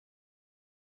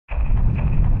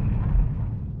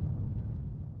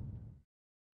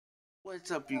What's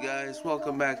up, you guys?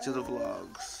 Welcome back to the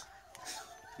vlogs.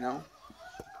 No?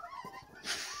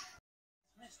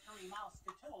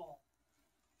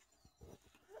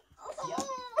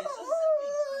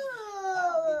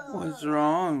 What's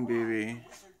wrong, baby?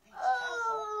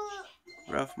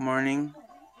 Rough morning?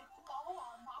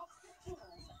 You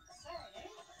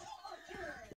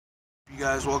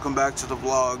guys, welcome back to the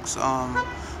vlogs.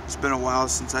 It's been a while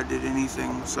since I did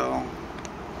anything, so...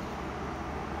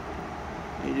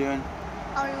 How you doing?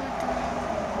 How are you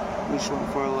doing? We just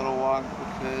went for a little walk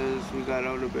because we got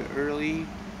out a bit early.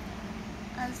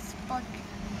 I spoke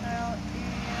Are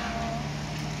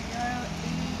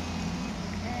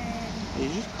you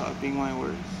just copying my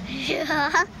words?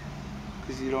 Yeah.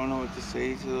 Because you don't know what to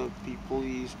say to the people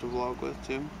you used to vlog with,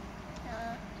 too?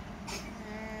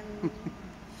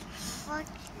 Fuck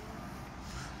you.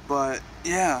 But,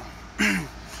 yeah.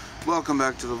 Welcome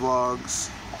back to the vlogs.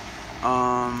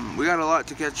 We got a lot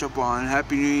to catch up on.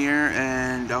 Happy New Year,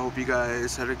 and I hope you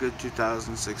guys had a good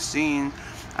 2016.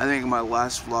 I think my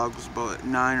last vlog was about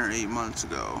 9 or 8 months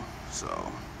ago. So,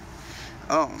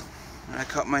 and I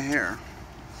cut my hair.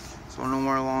 So no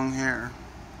more long hair.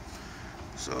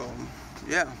 So,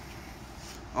 yeah.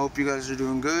 I hope you guys are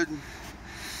doing good.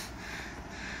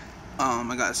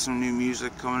 I got some new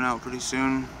music coming out pretty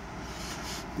soon.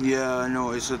 Yeah, I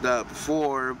know I said that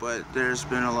before, but there's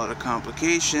been a lot of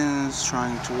complications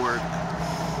trying to work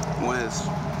with,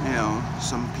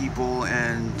 some people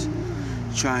and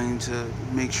trying to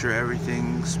make sure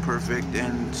everything's perfect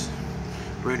and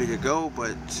ready to go,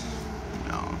 but,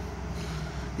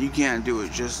 you can't do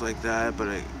it just like that,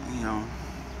 but,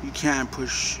 you can't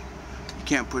push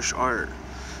art.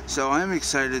 So I'm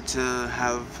excited to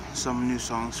have some new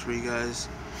songs for you guys.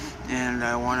 And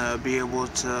I want to be able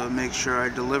to make sure I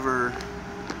deliver,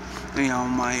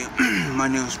 my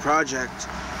newest project,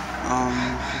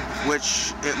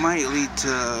 which it might lead to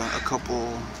a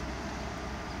couple.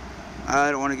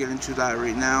 I don't want to get into that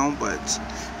right now, but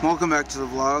welcome back to the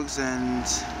vlogs, and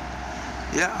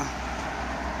yeah,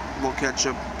 we'll catch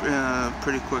up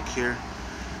pretty quick here.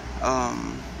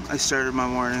 I started my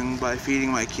morning by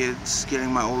feeding my kids,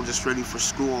 getting my oldest ready for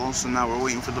school, so now we're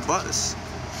waiting for the bus.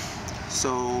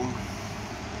 So,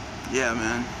 yeah,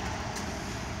 man.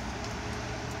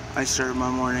 I started my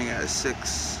morning at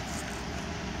 6.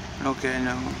 Okay,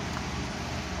 no.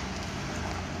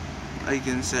 I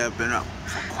can say I've been up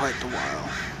for quite a while.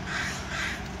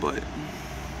 But,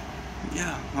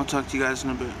 yeah, I'll talk to you guys in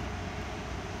a bit.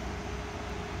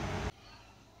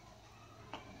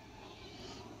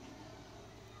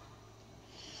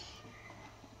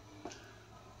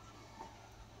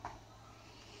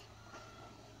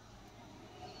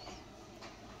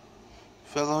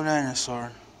 Fellow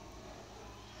dinosaur.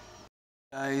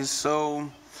 Guys,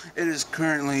 so it is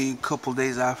currently a couple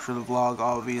days after the vlog,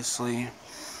 obviously.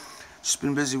 Just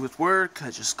been busy with work.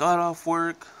 I just got off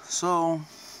work. So,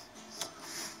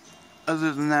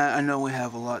 other than that, I know we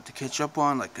have a lot to catch up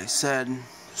on, like I said.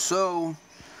 So,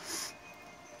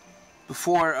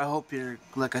 before, I hope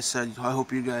I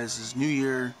hope you guys' new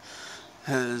year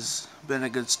has been a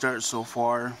good start so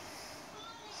far.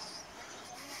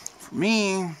 For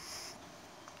me,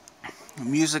 a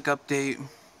music update.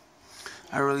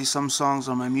 I released some songs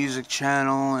on my music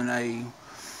channel, and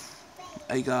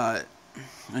I got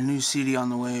a new CD on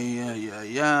the way.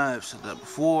 Yeah, I've said that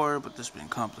before, but there's been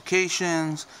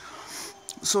complications.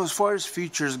 So as far as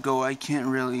features go, I can't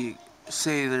really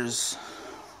say there's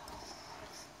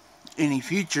any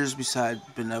features beside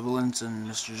Benevolence and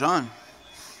Mr. John,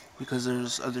 because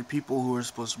there's other people who are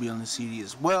supposed to be on the CD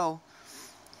as well.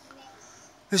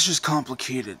 It's just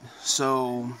complicated.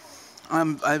 So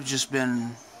I've just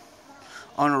been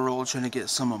on a roll trying to get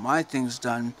some of my things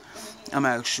done. I'm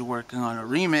actually working on a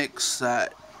remix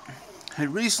that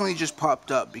had recently just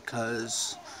popped up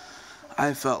because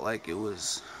I felt like it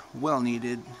was well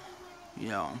needed,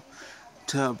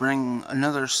 to bring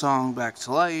another song back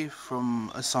to life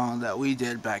from a song that we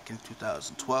did back in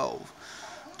 2012,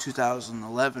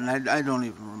 2011, I don't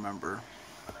even remember,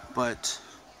 but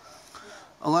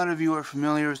a lot of you are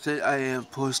familiar with it. I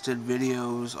have posted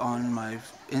videos on my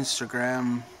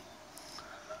Instagram,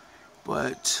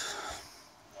 but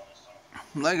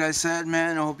like I said,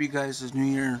 man, I hope you guys' new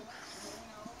year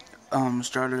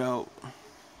started out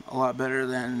a lot better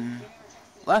than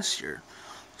last year.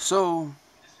 So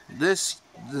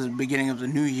the beginning of the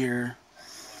new year,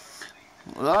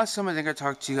 the last time I think I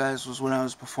talked to you guys was when I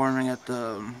was performing at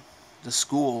the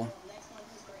school.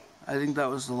 I think that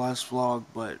was the last vlog,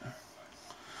 but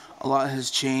a lot has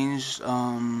changed.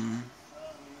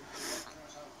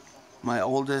 My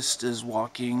oldest is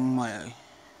walking, my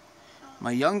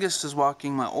youngest is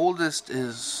walking, my oldest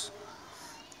is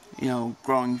you know,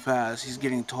 growing fast. He's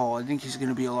getting tall. I think he's going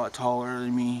to be a lot taller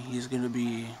than me. He's going to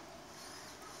be...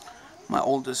 My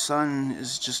oldest son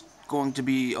is just going to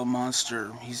be a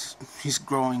monster. He's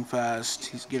growing fast.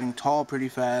 He's getting tall pretty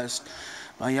fast.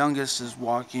 My youngest is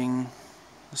walking.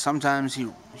 Sometimes he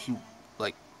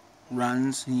like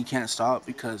runs and he can't stop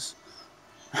because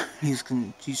he's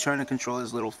trying to control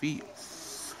his little feet.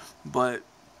 But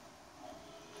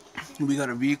we got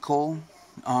a vehicle.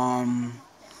 I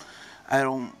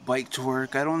don't bike to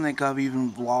work. I don't think I've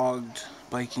even vlogged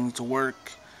biking to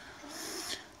work.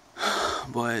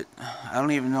 But I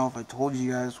don't even know if I told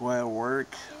you guys why I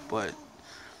work. But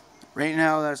right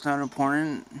now that's not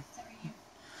important.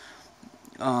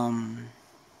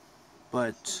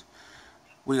 But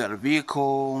we got a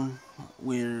vehicle.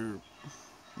 We're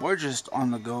just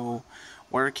on the go,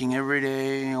 working every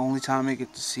day. Only time I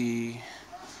get to see.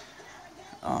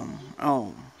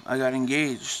 Oh, I got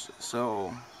engaged.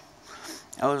 So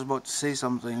I was about to say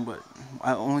something, but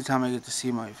only time I get to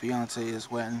see my fiance is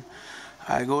when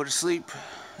I go to sleep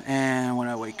and when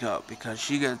I wake up, because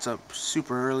she gets up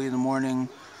super early in the morning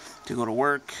to go to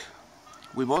work.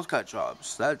 We both got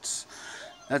jobs. That's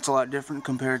a lot different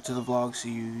compared to the vlogs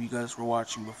you guys were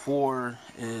watching before.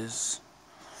 Is,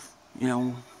 you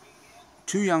know,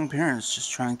 two young parents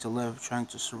just trying to live, trying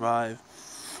to survive.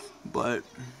 But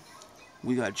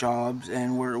we got jobs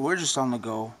and we're just on the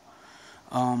go.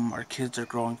 Our kids are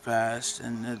growing fast,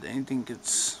 and I think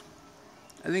it's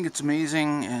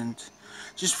amazing. And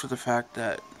just for the fact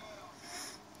that,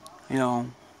 you know,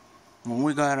 when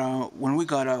we got out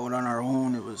on our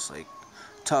own, it was like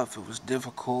tough, it was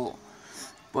difficult,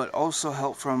 but also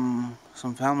help from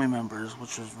some family members,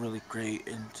 which was really great.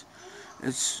 And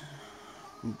it's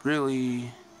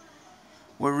really,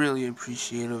 we're really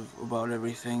appreciative about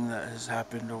everything that has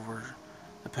happened over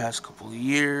the past couple of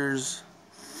years.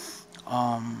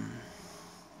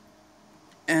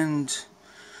 And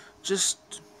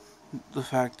just the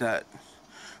fact that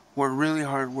we're really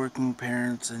hard-working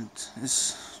parents, and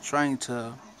it's trying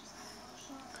to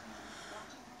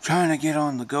get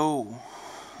on the go.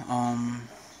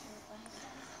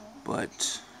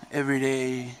 But every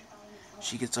day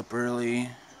she gets up early.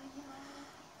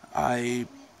 I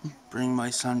bring my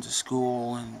son to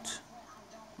school and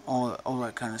all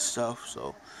that kind of stuff.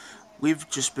 So we've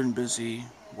just been busy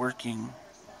working.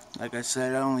 Like I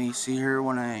said, I only see her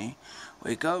when I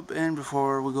wake up and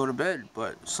before we go to bed,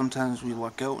 but sometimes we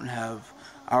luck out and have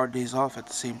our days off at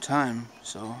the same time.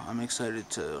 So I'm excited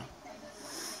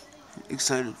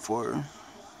for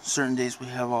certain days we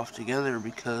have off together,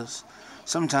 because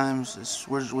sometimes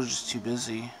we're just too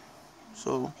busy.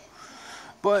 So,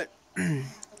 but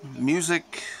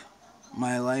music,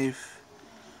 my life,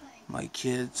 my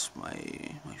kids, my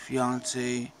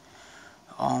fiance,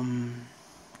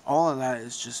 all of that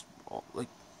is just like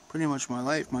pretty much my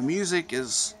life. My music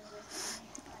is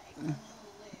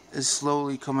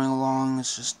slowly coming along.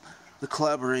 It's just the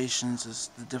collaborations is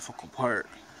the difficult part.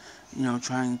 You know,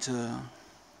 trying to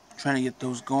get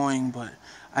those going, but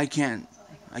I can't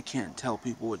tell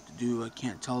people what to do. I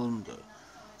can't tell them to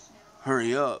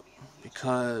hurry up,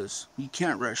 because you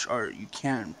can't rush art. You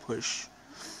can't push,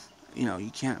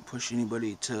 you can't push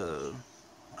anybody to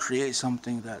create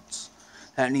something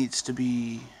that needs to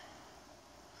be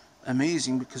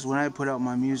amazing, because when I put out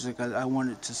my music, I want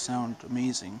it to sound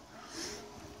amazing.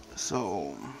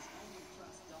 So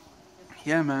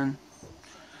yeah, man.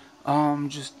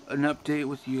 Just an update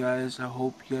with you guys. I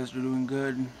hope you guys are doing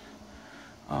good.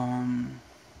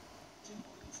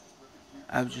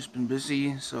 I've just been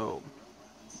busy, so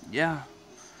yeah.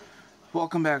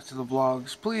 Welcome back to the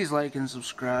vlogs. Please like and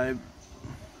subscribe.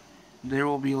 There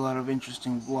will be a lot of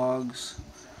interesting vlogs.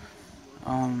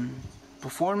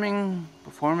 Performing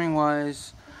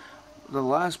wise, the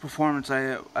last performance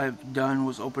I've done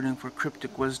was opening for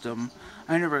Cryptic Wisdom.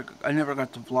 I never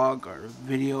got to vlog or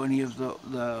video any of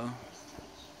the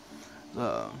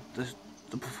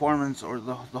performance or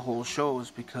the whole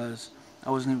shows, because I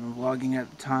wasn't even vlogging at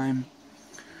the time.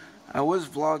 I was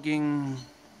vlogging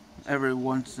every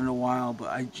once in a while, but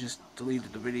I just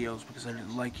deleted the videos because I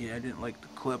didn't like it. I didn't like the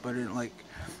clip. I didn't like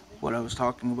what I was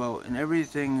talking about, and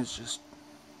everything is just,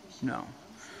 no.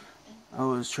 I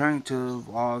was trying to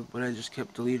vlog, but I just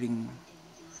kept deleting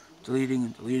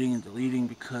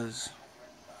because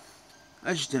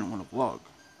I just didn't want to vlog.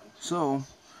 So,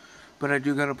 but I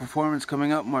do got a performance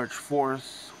coming up March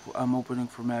 4th. I'm opening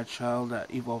for Mad Child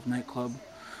at Evolve Nightclub.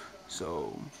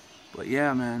 So, but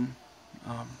yeah, man.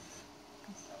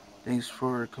 Thanks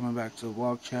for coming back to the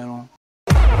vlog channel.